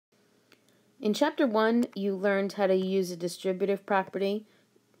In Chapter 1, you learned how to use a distributive property.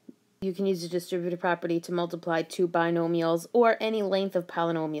 You can use a distributive property to multiply two binomials or any length of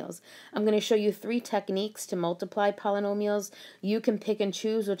polynomials. I'm going to show you 3 techniques to multiply polynomials. You can pick and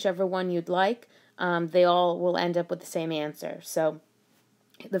choose whichever one you'd like. They all will end up with the same answer. So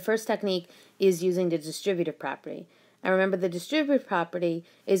the first technique is using the distributive property. And remember, the distributive property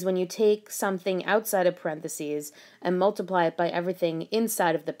is when you take something outside of parentheses and multiply it by everything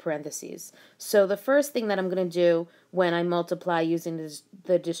inside of the parentheses. So the first thing that I'm going to do when I multiply using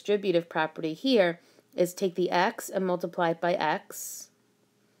the distributive property here is take the x and multiply it by x.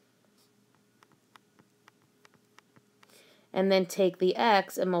 And then take the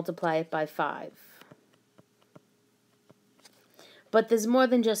x and multiply it by 5. But there's more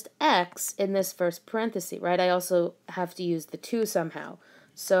than just x in this first parenthesis, right? I also have to use the 2 somehow.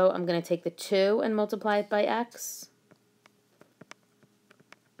 So I'm going to take the 2 and multiply it by x.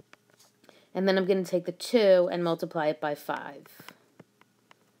 And then I'm going to take the 2 and multiply it by 5.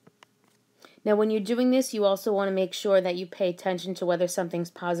 Now when you're doing this, you also want to make sure that you pay attention to whether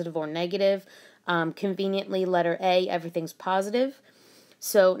something's positive or negative. Conveniently, letter A, everything's positive.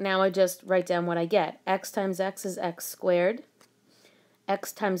 So now I just write down what I get. X times x is x squared.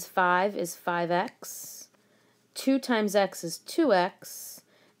 X times 5 is 5x, 2 times x is 2x,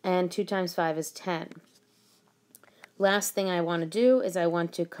 and 2 times 5 is 10. Last thing I want to do is I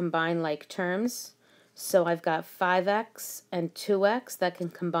want to combine like terms. So I've got 5x and 2x that can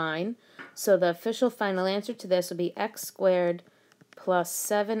combine. So the official final answer to this will be x squared plus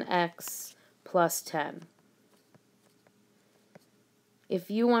 7x plus 10.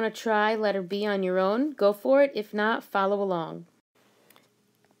 If you want to try letter B on your own, go for it. If not, follow along.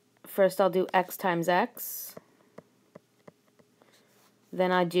 First I'll do x times x,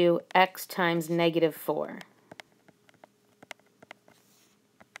 then I do x times negative 4.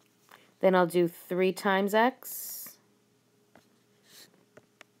 Then I'll do 3 times x,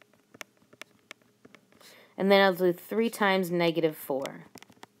 and then I'll do 3 times negative 4.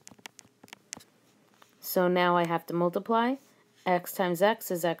 So now I have to multiply. X times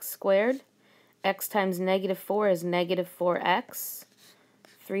x is x squared, x times negative 4 is negative 4x,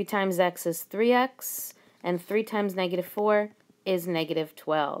 3 times x is 3x, and 3 times negative 4 is negative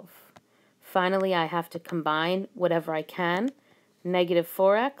 12. Finally, I have to combine whatever I can. Negative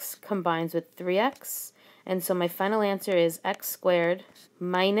 4x combines with 3x, and so my final answer is x squared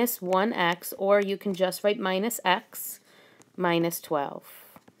minus 1x, or you can just write minus x, minus 12.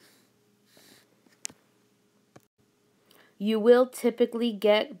 You will typically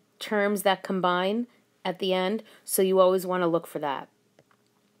get terms that combine at the end, so you always want to look for that.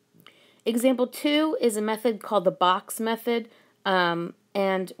 Example 2 is a method called the box method,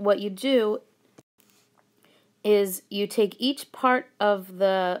 and what you do is you take each part of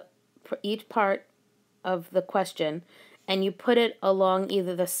the question and you put it along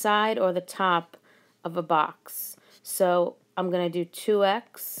either the side or the top of a box. So I'm going to do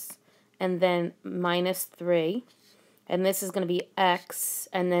 2x and then minus 3, and this is going to be x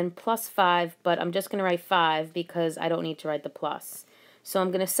and then plus 5, but I'm just going to write 5 because I don't need to write the plus. So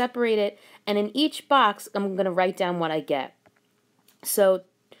I'm going to separate it, and in each box, I'm going to write down what I get. So,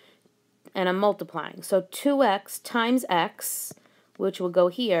 and I'm multiplying. So 2x times x, which will go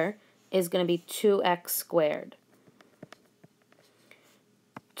here, is going to be 2x squared.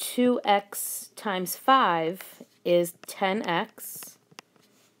 2x times 5 is 10x.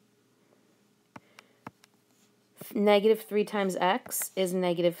 Negative 3 times x is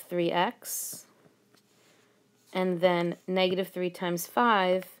negative 3x. And then negative 3 times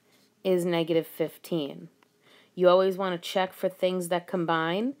 5 is negative 15. You always want to check for things that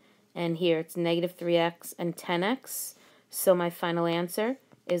combine, and here it's negative 3x and 10x, so my final answer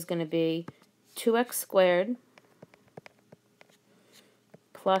is going to be 2x squared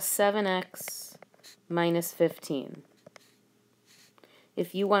plus 7x minus 15.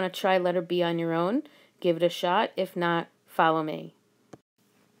 If you want to try letter B on your own, give it a shot. If not, follow me.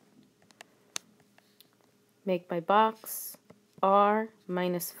 Make my box r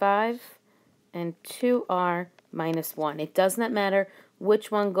minus 5 and 2r minus 1. It does not matter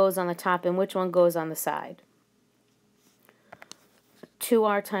which one goes on the top and which one goes on the side.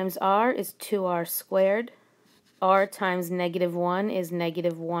 2r times r is 2r squared. R times negative 1 is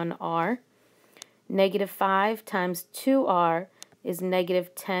negative 1r. Negative 5 times 2r is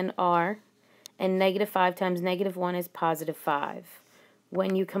negative 10r. And negative 5 times negative 1 is positive 5.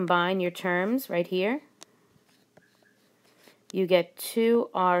 When you combine your terms right here, you get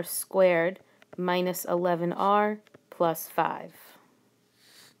 2r squared minus 11r plus 5.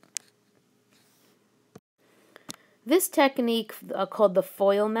 This technique, called the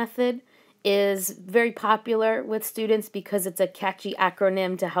FOIL method, is very popular with students because it's a catchy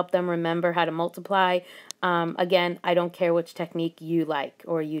acronym to help them remember how to multiply. Again, I don't care which technique you like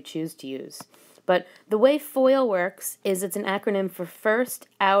or you choose to use. But the way FOIL works is it's an acronym for first,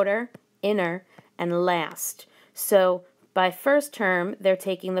 outer, inner, and last. So by first term, they're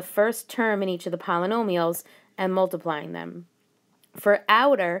taking the first term in each of the polynomials and multiplying them. For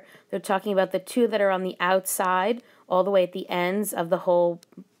outer, they're talking about the two that are on the outside, all the way at the ends of the whole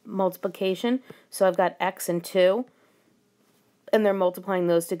multiplication. So I've got x and 2, and they're multiplying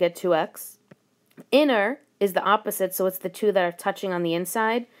those to get 2x. Inner is the opposite, so it's the two that are touching on the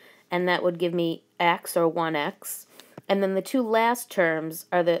inside, and that would give me x or 1x. And then the two last terms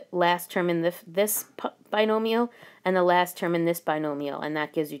are the last term in this binomial and the last term in this binomial, and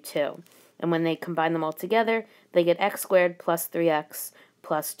that gives you 2. And when they combine them all together, they get x squared plus 3x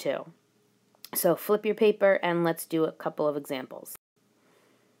plus 2. So flip your paper and let's do a couple of examples.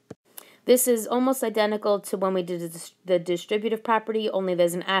 This is almost identical to when we did the distributive property, only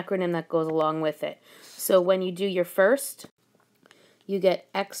there's an acronym that goes along with it. So when you do your first, you get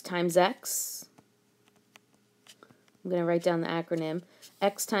x times x. I'm going to write down the acronym.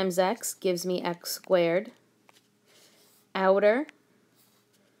 X times x gives me x squared. Outer,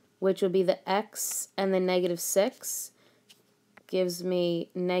 which would be the x and the negative 6, gives me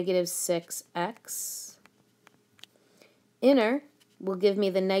negative 6x. Inner will give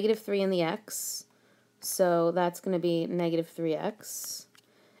me the negative 3 and the x, so that's going to be negative 3x.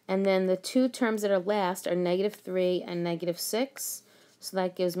 And then the two terms that are last are negative 3 and negative 6, so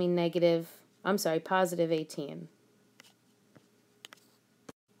that gives me positive 18.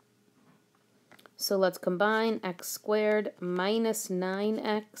 So let's combine x squared minus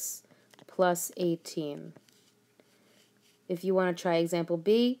 9x plus 18. If you want to try example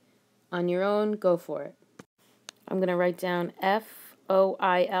B on your own, go for it. I'm going to write down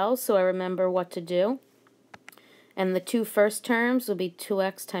FOIL so I remember what to do. And the two first terms will be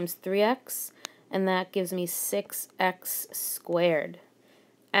 2x times 3x, and that gives me 6x squared.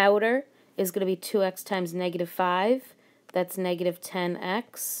 Outer is going to be 2x times negative 5. That's negative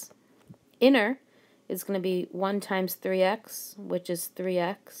 10x. Inner is going to be 1 times 3x, which is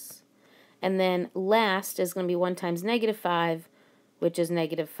 3x. And then last is going to be 1 times negative 5, which is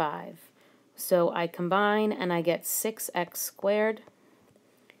negative 5. So I combine and I get 6x squared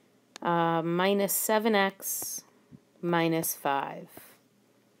minus 7x minus 5.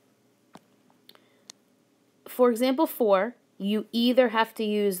 For example 4, you either have to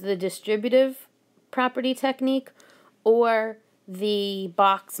use the distributive property technique or the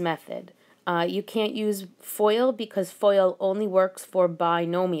box method. You can't use FOIL because FOIL only works for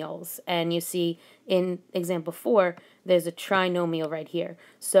binomials. And you see in example 4, there's a trinomial right here.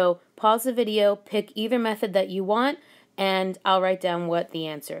 So pause the video, pick either method that you want, and I'll write down what the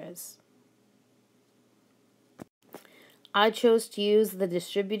answer is. I chose to use the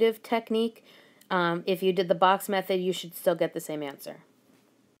distributive technique. If you did the box method, you should still get the same answer.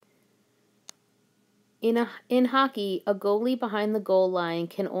 In hockey, a goalie behind the goal line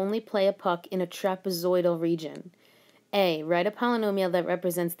can only play a puck in a trapezoidal region. A, write a polynomial that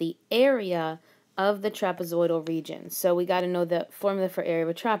represents the area of the trapezoidal region. So we got to know the formula for area of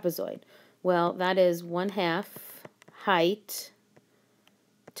a trapezoid. Well, that is 1/2 height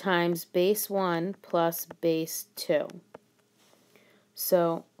times base 1 plus base 2.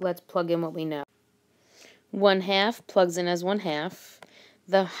 So let's plug in what we know. 1/2 plugs in as 1/2.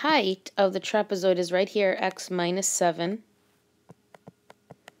 The height of the trapezoid is right here, x minus 7.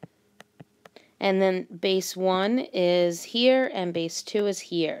 And then base 1 is here, and base 2 is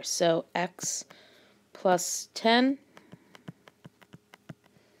here. So x plus 10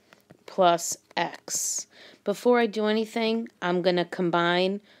 plus x. Before I do anything, I'm going to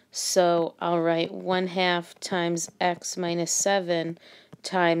combine. So I'll write 1/2 times x minus 7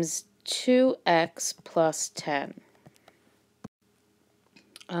 times 2x plus 10.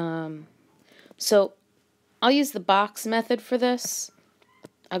 So I'll use the box method for this.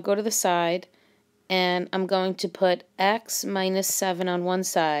 I'll go to the side, and I'm going to put x minus 7 on one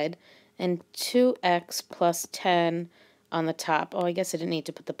side and 2x plus 10 on the top. Oh, I guess I didn't need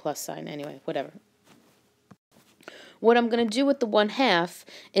to put the plus sign. Anyway, whatever. What I'm going to do with the 1/2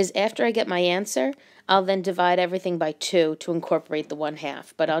 is after I get my answer, I'll then divide everything by 2 to incorporate the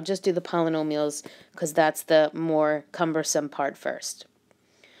 1/2. But I'll just do the polynomials because that's the more cumbersome part first.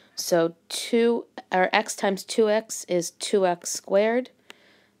 So x times 2x is 2x squared.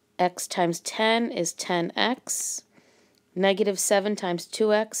 X times 10 is 10x. Negative 7 times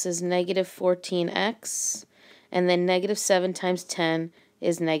 2x is negative 14x. And then negative 7 times 10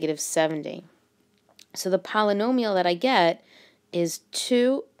 is negative 70. So the polynomial that I get is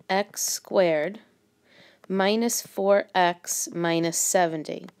 2 x squared minus 4x minus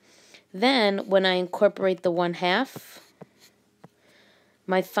 70. Then, when I incorporate the 1/2,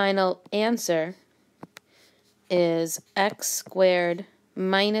 my final answer is x squared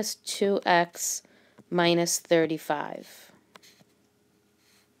minus 2x minus 35.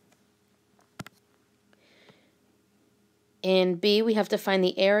 In B, we have to find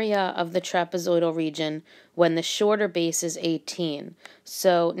the area of the trapezoidal region when the shorter base is 18.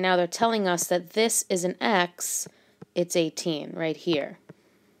 So now they're telling us that this is an x, it's 18 right here.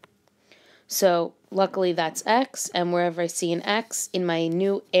 So luckily that's x, and wherever I see an x in my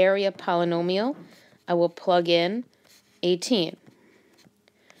new area polynomial, I will plug in 18.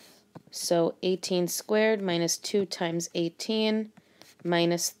 So 18 squared minus 2 times 18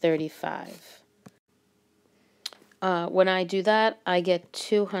 minus 35. When I do that, I get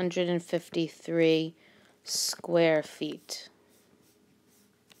 253 square feet.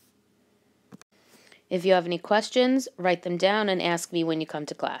 If you have any questions, write them down and ask me when you come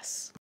to class.